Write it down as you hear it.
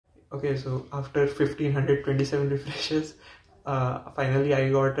Okay, so after 1527 refreshes, finally I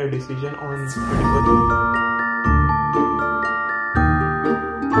got a decision on 24th.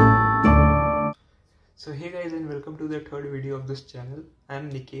 So hey guys, and welcome to the third video of this channel. I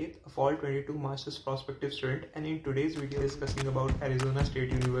am Niket, a Fall 22 Masters prospective student, and in today's video discussing about Arizona State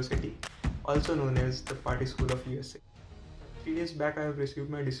University, also known as the Party School of USA. 3 days back I have received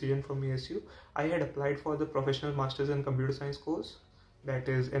my decision from ASU. I had applied for the Professional Masters in Computer Science course, that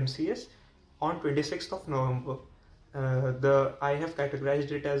is MCS, on 26th of November. I have categorized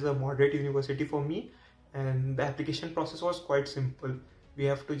it as a moderate university for me, and the application process was quite simple. We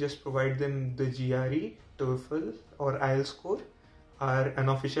have to just provide them the GRE, TOEFL or IELTS score, our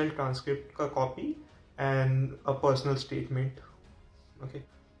unofficial transcript copy, and a personal statement. Okay.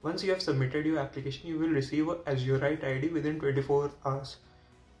 Once you have submitted your application, you will receive a Azurite ID within 24 hours.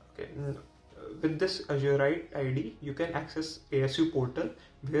 Okay. With this Azurite ID, you can access ASU portal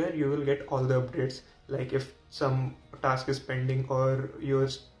where you will get all the updates, like if some task is pending or your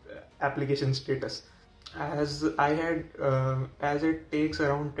application status. As it takes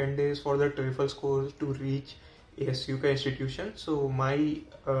around 10 days for the TOEFL scores to reach ASU institution, so my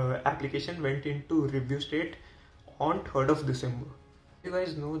application went into review state on 3rd of December. You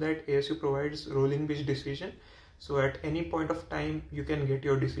guys know that ASU provides rolling based decision, so at any point of time you can get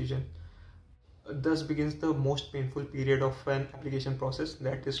your decision. Thus begins the most painful period of an application process,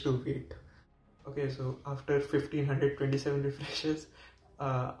 that is to wait. Okay, so after 1527 refreshes,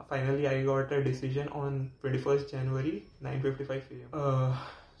 finally I got a decision on 21st January 9:55 AM.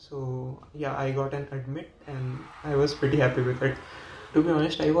 So yeah, I got an admit and I was pretty happy with it. To be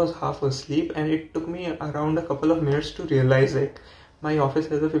honest, I was half asleep and it took me around a couple of minutes to realize it. My office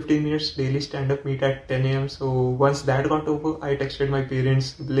has a 15 minutes daily stand-up meet at 10 AM. So once that got over, I texted my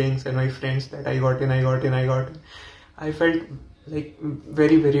parents, siblings and my friends that I got in. I felt like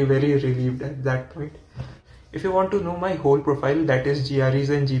very relieved at that point. If you want to know my whole profile, that is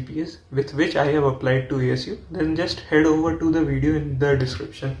GREs and GPAs with which I have applied to ASU, then just head over to the video in the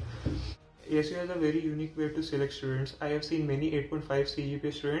description. ASU has a very unique way to select students. I have seen many 8.5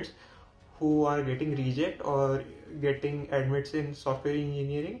 CGPA students who are getting reject or getting admits in software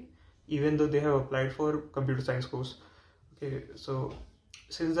engineering even though they have applied for computer science course. Okay, so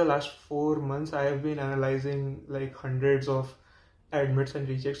since the last 4 months I have been analyzing like hundreds of admits and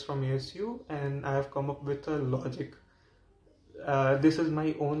rejects from ASU, and I have come up with a logic. This is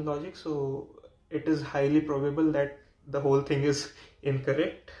my own logic, so it is highly probable that the whole thing is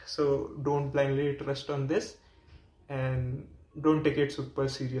incorrect, so don't blindly trust on this and don't take it super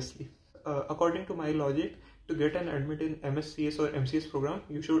seriously. According to my logic, to get an admit in MSCS or MCS program,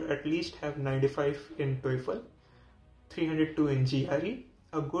 you should at least have 95 in TOEFL, 302 in GRE,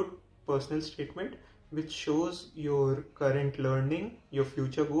 a good personal statement which shows your current learning, your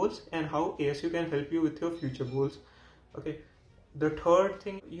future goals, and how ASU can help you with your future goals. Okay. The third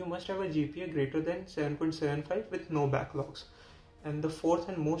thing, you must have a GPA greater than 7.75 with no backlogs. And the fourth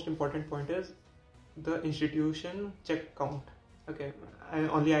and most important point is the institution check count. Okay, I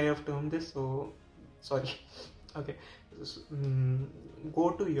have termed this, so sorry. Okay,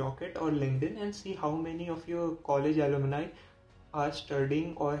 go to Yocket or LinkedIn and see how many of your college alumni are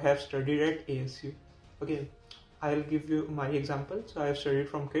studying or have studied at ASU. Okay, I'll give you my example. So I have studied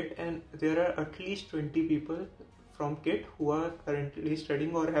from KIT, and there are at least 20 people from KIT who are currently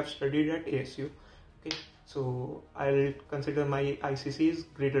studying or have studied at ASU. Okay, so I'll consider my ICC is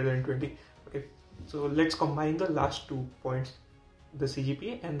greater than 20. Okay, so let's combine the last 2 points, the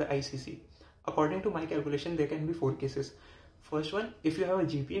CGPA and the ICC. According to my calculation, there can be 4 cases. First one, if you have a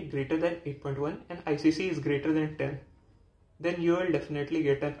GPA greater than 8.1 and ICC is greater than 10, then you will definitely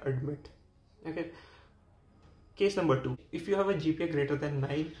get an admit. Okay. Case number 2, if you have a GPA greater than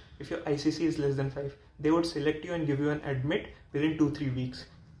 9, if your ICC is less than 5, they would select you and give you an admit within 2-3 weeks.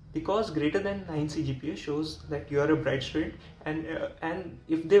 Because greater than 9 CGPA shows that you are a bright student, and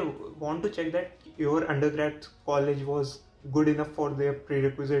if they want to check that your undergrad college was good enough for their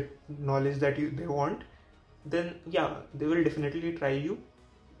prerequisite knowledge that they want, then yeah, they will definitely try you,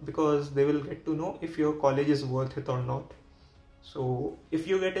 because they will get to know if your college is worth it or not. So if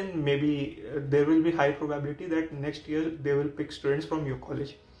you get in, maybe there will be high probability that next year they will pick students from your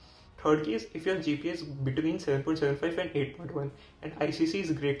college. Third case, if your GPA is between 7.75 and 8.1 and ICC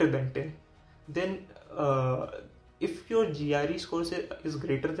is greater than 10, then if your GRE score is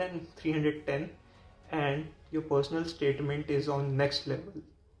greater than 310 and your personal statement is on next level,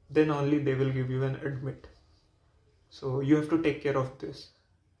 then only they will give you an admit. So you have to take care of this.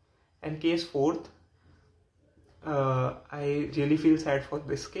 And case 4th, I really feel sad for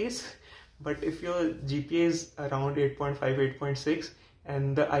this case, but if your GPA is around 8.5, 8.6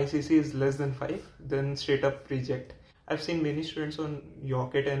 and the ICC is less than 5, then straight up reject. I've seen many students on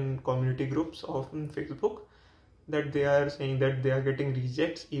Yocket and community groups on Facebook that they are saying that they are getting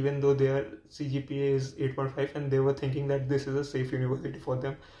rejects even though their CGPA is 8.5, and they were thinking that this is a safe university for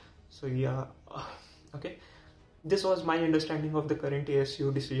them. So yeah, okay. This was my understanding of the current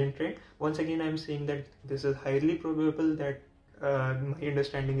ASU decision trend. Once again, I'm saying that this is highly probable that my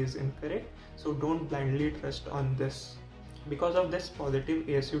understanding is incorrect. So don't blindly trust on this. Because of this positive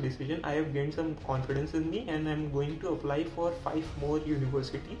ASU decision, I have gained some confidence in me, and I'm going to apply for 5 more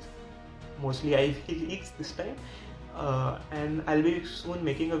universities, mostly Ivy Leagues this time. And I'll be soon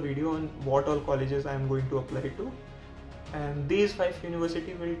making a video on what all colleges I'm going to apply to. And these 5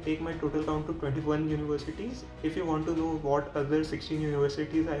 universities will take my total count to 21 universities. If you want to know what other 16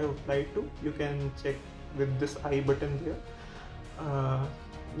 universities I have applied to, you can check with this I button there.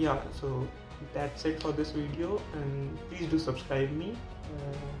 Yeah, so that's it for this video, and please do subscribe me.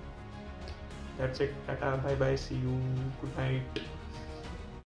 That's it. Tata, bye bye, see you, good night.